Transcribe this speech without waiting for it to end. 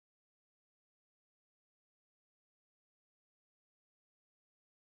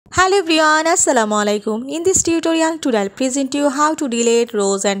Hello everyone, Assalamualaikum. In this tutorial, today I'll present you how to delete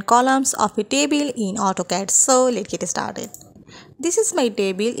rows and columns of a table in AutoCAD. So let's get started. This is my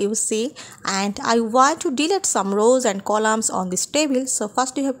table, you see, and I want to delete some rows and columns on this table. So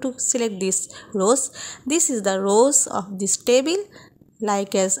first you have to select these rows. This is the rows of this table.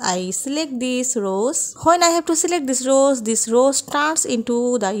 Like as I select these rows, when I have to select this rows turns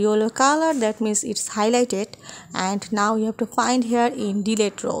into the yellow color, that means it's highlighted. And now you have to find here in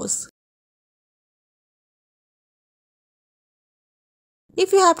delete rows.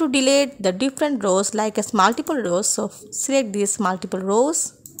 If you have to delete the different rows like as multiple rows, so select these multiple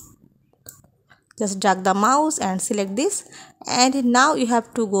rows. Just drag the mouse and select this, and now you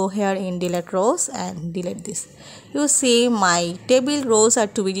have to go here in delete rows and delete this. You see my table rows are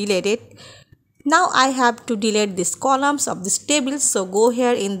to be deleted. Now I have to delete these columns of this table, so go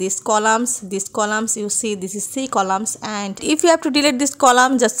here in these columns. You see this is 3 columns, and if you have to delete this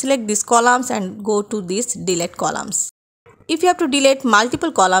column, just select these columns and go to this delete columns. If you have to delete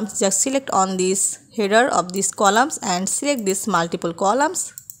multiple columns, just select on this header of these columns and select these multiple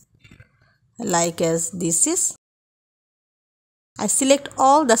columns. Like as this is, I select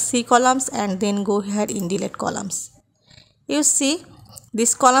all the 3 columns and then go ahead in delete columns. You see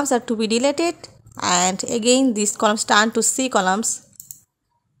these columns are to be deleted, and again these columns turn to 3 columns.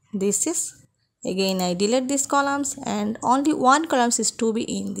 This is again I delete these columns, and only 1 column is to be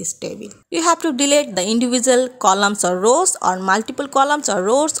in this table. You have to delete the individual columns or rows or multiple columns or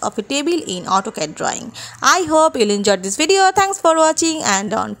rows of a table in AutoCAD drawing. I hope you'll enjoy this video. Thanks for watching,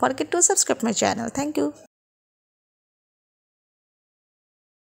 and don't forget to subscribe my channel. Thank you.